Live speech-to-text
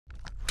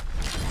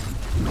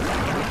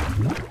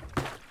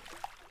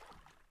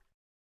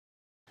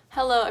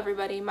Hello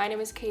everybody, my name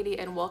is Katie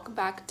and welcome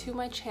back to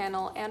my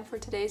channel. And for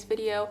today's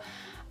video,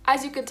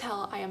 as you could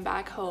tell, I am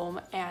back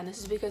home, and this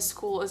is because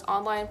school is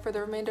online for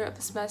the remainder of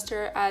the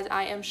semester, as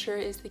I am sure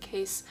is the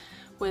case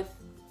with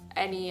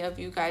any of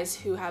you guys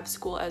who have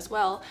school as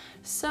well.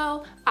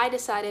 So I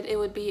decided it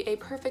would be a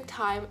perfect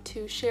time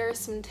to share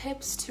some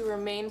tips to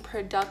remain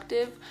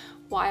productive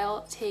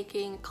while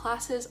taking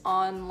classes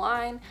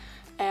online.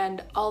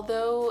 And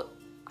although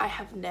I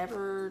have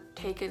never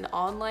taken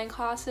online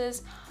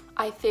classes,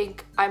 I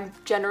think I'm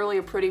generally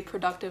a pretty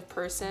productive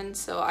person,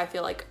 so I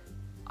feel like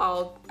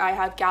I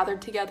have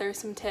gathered together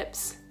some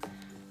tips.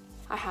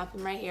 I have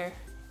them right here,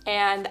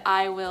 and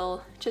I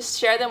will just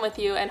share them with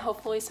you, and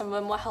hopefully some of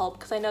them will help,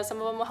 because I know some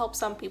of them will help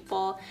some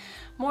people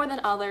more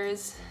than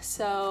others.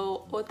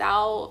 So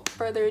without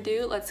further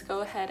ado, let's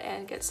go ahead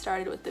and get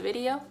started with the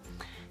video.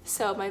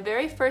 So my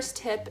very first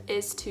tip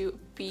is to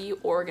be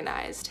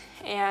organized,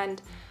 and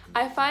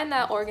I find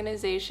that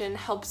organization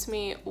helps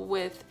me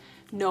with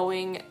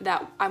knowing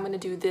that I'm gonna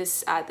do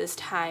this at this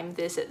time,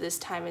 this at this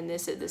time, and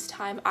this at this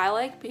time. I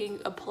like being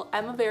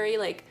I'm a very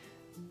like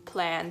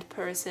planned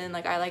person.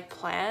 Like, I like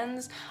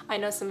plans. I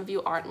know some of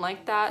you aren't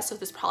like that, so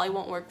this probably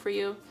won't work for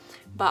you,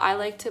 but I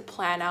like to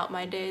plan out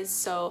my days.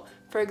 So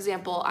for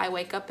example, I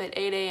wake up at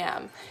 8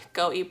 a.m.,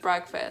 go eat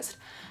breakfast,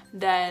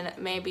 then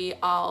maybe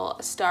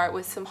I'll start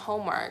with some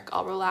homework,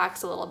 I'll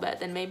relax a little bit,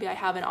 then maybe I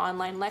have an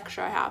online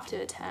lecture I have to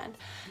attend,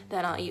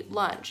 then I'll eat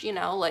lunch, you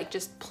know, like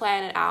just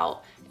plan it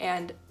out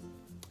and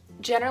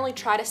generally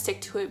try to stick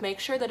to it. Make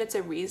sure that it's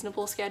a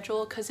reasonable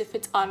schedule, because if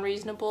it's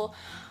unreasonable,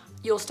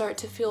 you'll start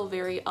to feel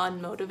very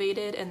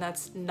unmotivated, and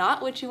that's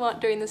not what you want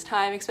during this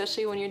time,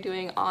 especially when you're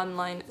doing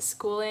online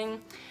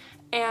schooling.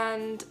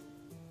 And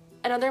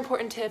another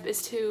important tip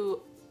is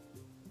to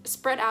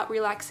spread out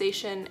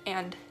relaxation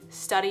and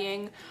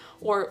studying,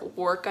 or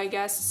work, I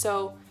guess.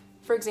 So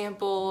for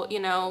example, you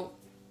know,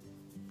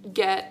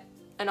 get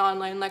an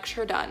online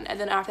lecture done, and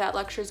then after that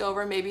lecture's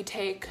over, maybe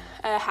take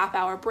a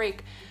half-hour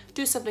break,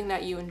 do something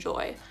that you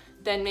enjoy,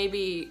 then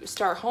maybe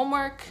start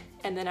homework,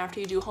 and then after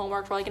you do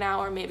homework for like an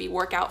hour, maybe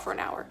work out for an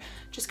hour.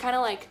 Just kind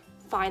of like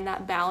find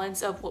that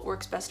balance of what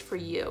works best for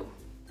you.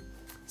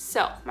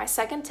 So my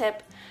second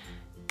tip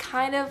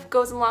kind of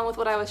goes along with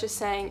what I was just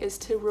saying, is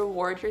to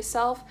reward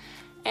yourself.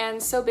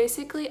 And so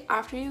basically,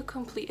 after you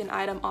complete an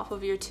item off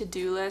of your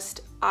to-do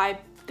list, I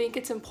think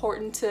it's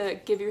important to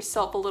give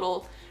yourself a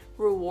little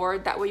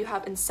reward. That way you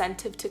have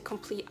incentive to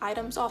complete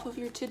items off of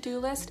your to-do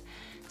list.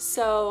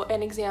 So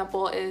an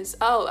example is,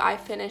 oh, I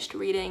finished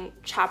reading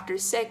chapter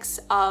 6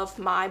 of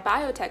my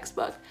bio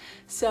textbook,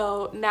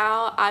 so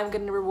now I'm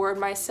gonna reward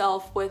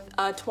myself with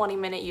a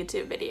 20-minute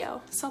YouTube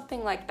video,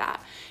 something like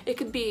that. It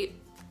could be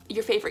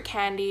your favorite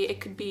candy, it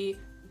could be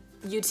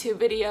YouTube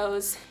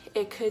videos,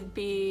 it could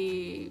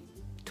be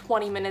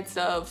 20 minutes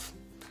of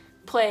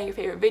playing your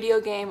favorite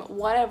video game,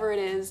 whatever it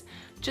is.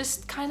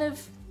 Just kind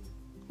of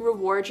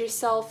reward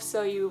yourself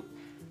so you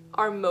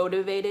are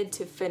motivated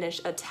to finish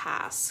a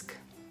task.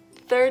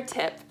 Third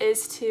tip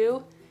is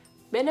to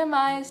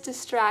minimize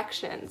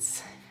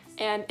distractions.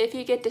 And if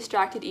you get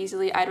distracted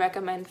easily, I'd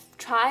recommend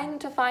trying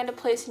to find a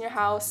place in your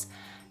house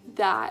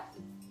that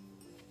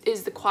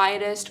is the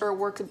quietest or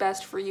works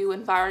best for you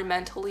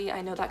environmentally.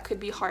 I know that could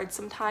be hard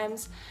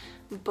sometimes,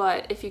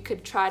 but if you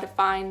could try to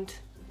find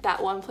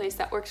that one place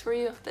that works for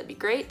you, that'd be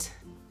great.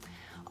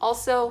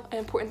 Also, an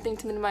important thing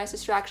to minimize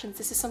distractions,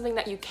 this is something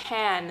that you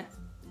can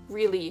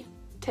really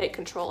take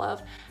control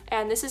of,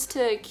 and this is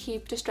to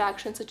keep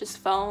distractions such as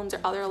phones or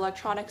other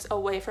electronics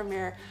away from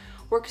your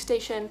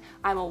workstation.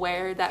 I'm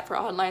aware that for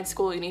online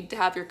school you need to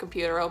have your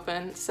computer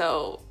open,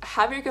 so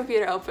have your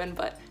computer open,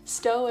 but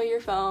stow away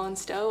your phone,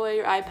 stow away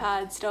your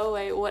iPad, stow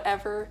away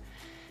whatever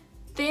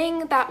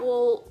thing that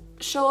will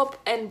show up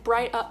and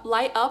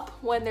light up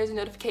when there's a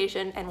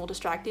notification and will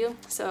distract you.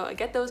 So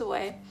get those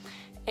away.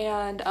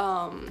 And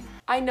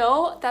I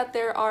know that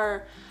there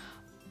are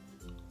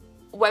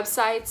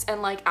websites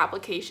and like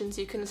applications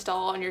you can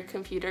install on your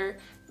computer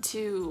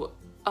to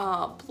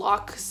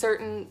block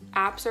certain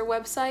apps or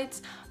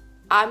websites.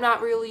 I'm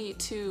not really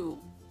too,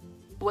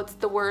 what's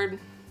the word,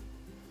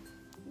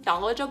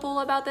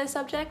 knowledgeable about this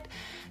subject.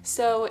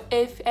 So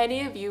if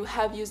any of you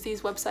have used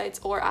these websites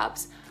or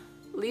apps,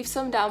 leave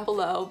some down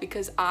below,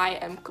 because I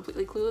am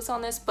completely clueless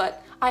on this,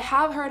 but I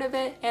have heard of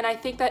it, and I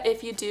think that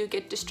if you do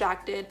get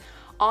distracted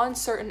on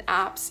certain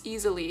apps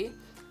easily,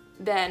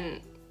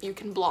 then you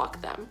can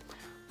block them.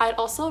 I'd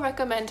also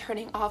recommend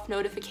turning off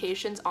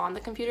notifications on the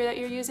computer that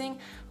you're using,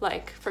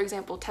 like for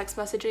example text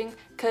messaging,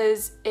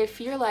 because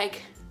if you're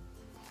like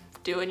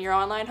doing your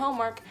online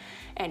homework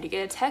and you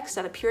get a text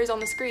that appears on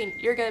the screen,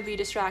 you're gonna be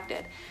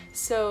distracted.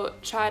 So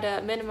try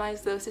to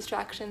minimize those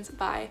distractions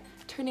by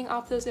turning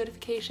off those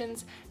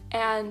notifications,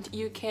 and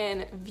you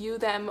can view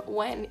them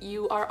when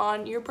you are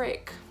on your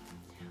break.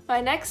 My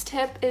next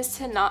tip is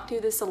to not do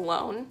this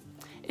alone.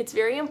 It's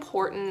very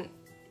important,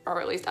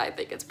 or at least I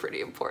think it's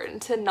pretty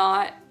important, to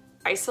not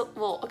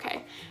well,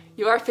 okay,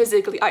 you are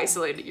physically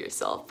isolating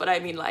yourself, but I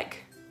mean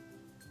like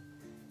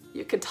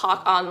you can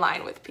talk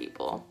online with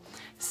people.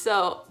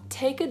 So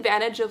take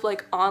advantage of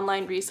like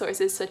online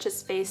resources such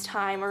as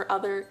FaceTime or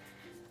other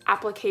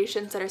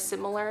applications that are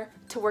similar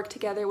to work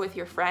together with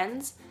your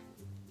friends.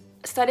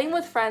 Studying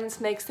with friends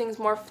makes things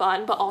more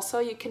fun, but also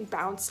you can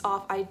bounce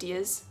off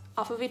ideas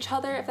off of each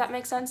other, if that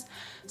makes sense.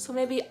 So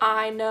maybe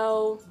I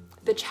know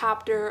the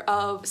chapter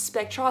of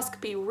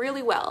spectroscopy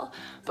really well,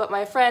 but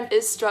my friend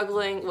is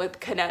struggling with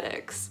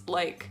kinetics.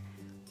 Like,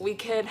 we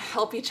could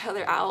help each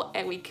other out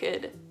and we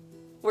could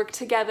work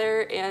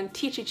together and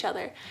teach each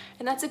other.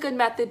 And that's a good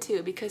method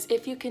too, because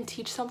if you can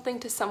teach something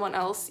to someone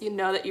else, you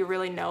know that you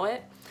really know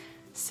it.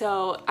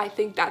 So I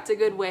think that's a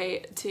good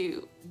way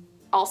to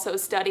also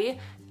study.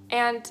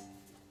 And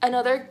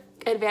another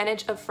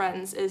advantage of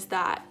friends is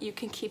that you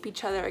can keep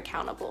each other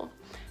accountable.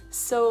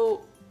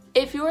 So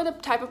if you're the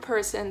type of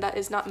person that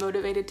is not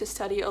motivated to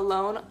study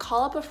alone,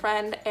 call up a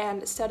friend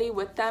and study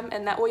with them,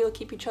 and that way you'll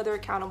keep each other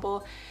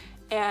accountable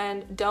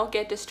and don't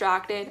get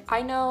distracted.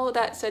 I know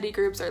that study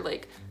groups are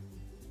like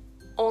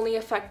only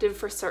effective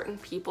for certain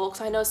people,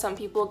 because I know some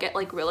people get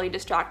like really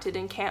distracted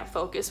and can't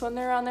focus when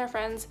they're around their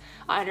friends.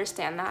 I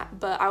understand that,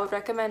 but I would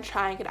recommend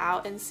trying it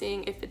out and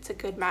seeing if it's a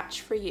good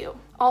match for you.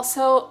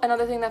 Also,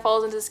 another thing that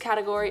falls into this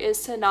category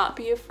is to not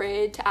be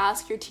afraid to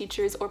ask your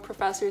teachers or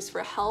professors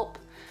for help.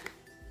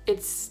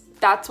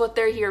 That's what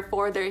they're here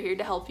for. They're here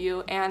to help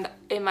you, and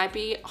it might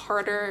be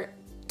harder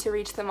to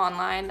reach them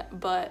online,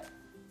 but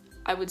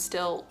I would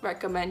still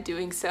recommend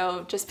doing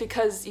so. Just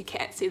because you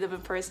can't see them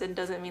in person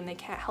doesn't mean they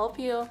can't help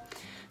you.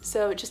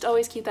 So just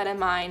always keep that in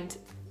mind.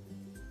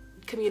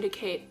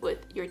 Communicate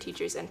with your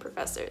teachers and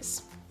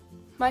professors.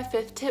 My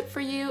fifth tip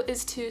for you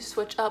is to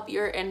switch up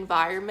your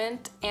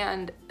environment,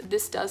 and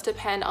this does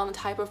depend on the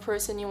type of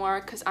person you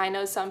are, because I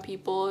know some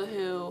people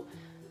who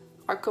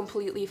are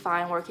completely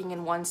fine working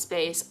in one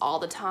space all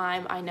the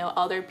time. I know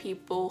other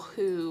people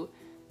who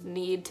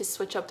need to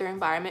switch up their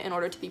environment in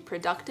order to be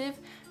productive.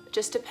 It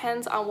just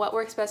depends on what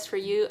works best for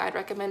you. I'd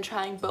recommend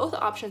trying both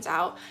options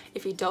out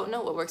if you don't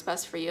know what works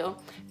best for you,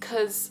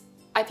 because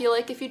I feel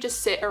like if you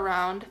just sit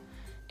around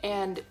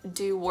and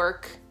do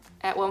work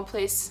at one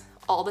place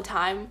all the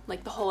time,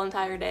 like the whole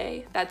entire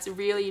day, that's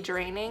really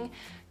draining.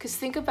 Because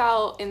think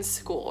about in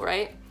school,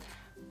 right?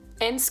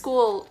 In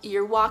school,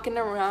 you're walking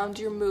around,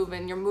 you're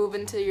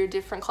moving to your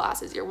different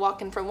classes. You're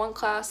walking from one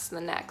class to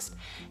the next,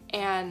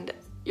 and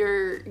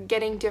you're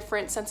getting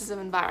different senses of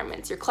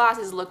environments. Your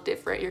classes look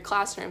different, your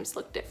classrooms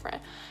look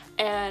different.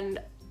 And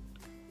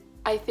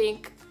I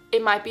think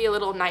it might be a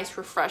little nice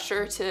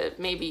refresher to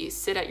maybe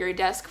sit at your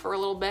desk for a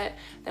little bit.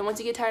 Then once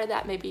you get tired of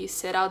that, maybe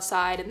sit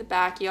outside in the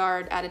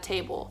backyard at a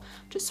table.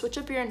 Just switch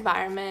up your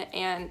environment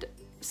and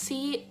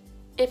see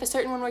if a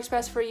certain one works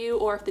best for you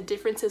or if the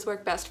differences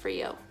work best for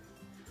you.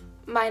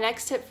 My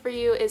next tip for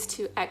you is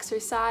to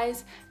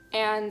exercise,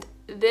 and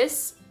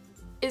this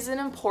is an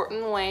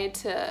important way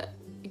to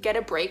get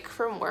a break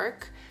from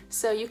work.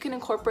 So you can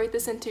incorporate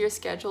this into your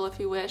schedule if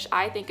you wish.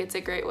 I think it's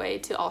a great way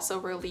to also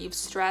relieve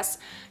stress,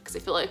 because I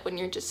feel like when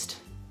you're just,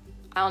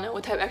 I don't know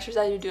what type of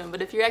exercise you're doing,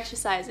 but if you're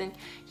exercising,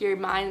 your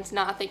mind's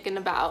not thinking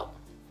about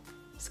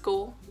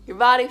school. Your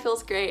body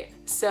feels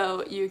great,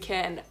 so you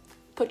can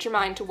put your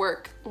mind to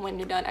work when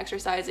you're done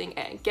exercising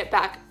and get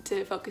back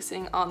to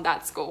focusing on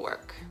that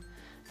schoolwork.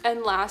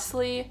 And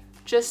lastly,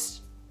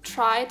 just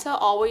try to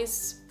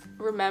always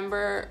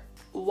remember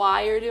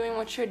why you're doing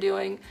what you're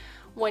doing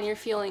when you're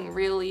feeling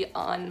really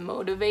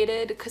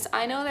unmotivated, because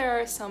I know there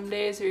are some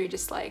days where you're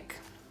just like,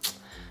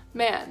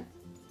 man,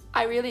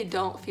 I really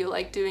don't feel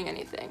like doing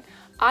anything.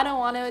 I don't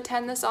want to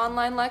attend this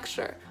online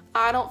lecture.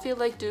 I don't feel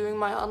like doing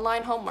my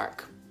online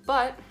homework.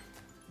 But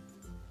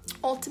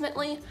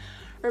ultimately,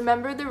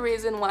 remember the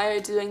reason why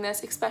you're doing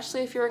this,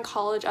 especially if you're in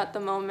college at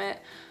the moment.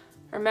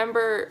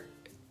 Remember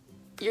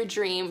your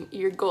dream,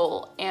 your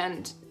goal,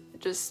 and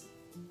just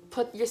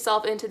put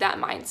yourself into that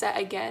mindset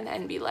again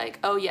and be like,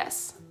 oh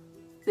yes,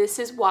 this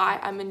is why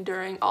I'm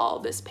enduring all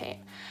this pain.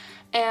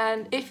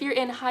 And if you're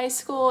in high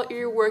school,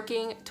 you're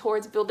working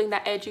towards building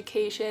that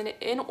education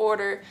in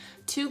order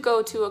to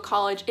go to a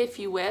college if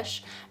you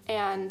wish,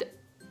 and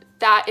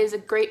that is a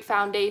great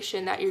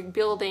foundation that you're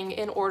building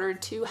in order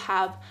to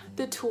have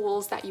the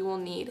tools that you will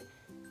need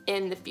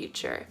in the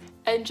future.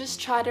 And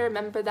just try to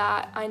remember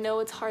that. I know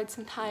it's hard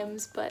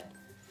sometimes, but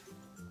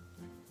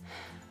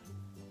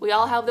we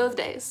all have those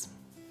days.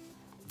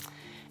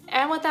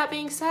 And with that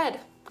being said,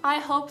 I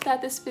hope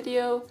that this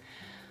video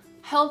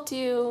helped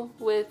you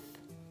with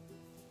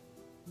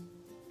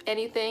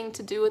anything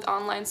to do with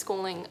online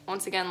schooling.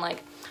 Once again,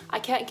 like, I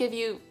can't give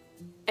you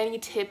any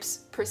tips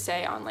per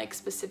se on like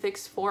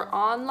specifics for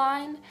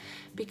online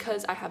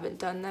because I haven't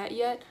done that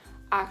yet.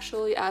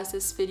 Actually, as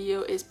this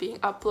video is being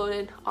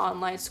uploaded,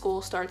 online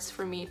school starts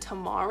for me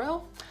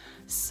tomorrow.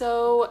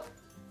 So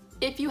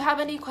if you have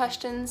any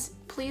questions,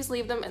 please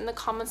leave them in the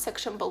comment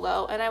section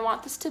below. And I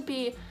want this to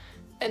be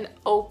an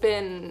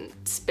open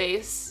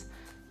space,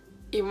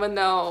 even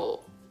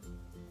though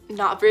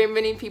not very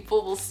many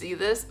people will see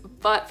this,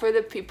 but for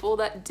the people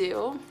that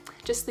do,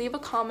 just leave a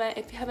comment.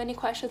 If you have any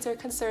questions or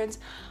concerns,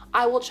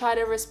 I will try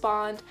to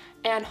respond,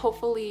 and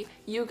hopefully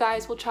you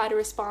guys will try to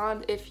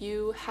respond if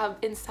you have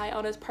insight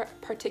on a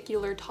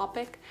particular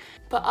topic.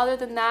 But other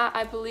than that,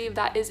 I believe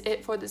that is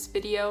it for this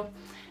video,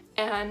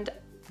 and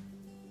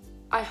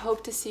I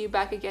hope to see you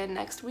back again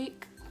next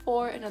week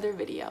for another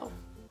video.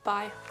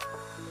 Bye.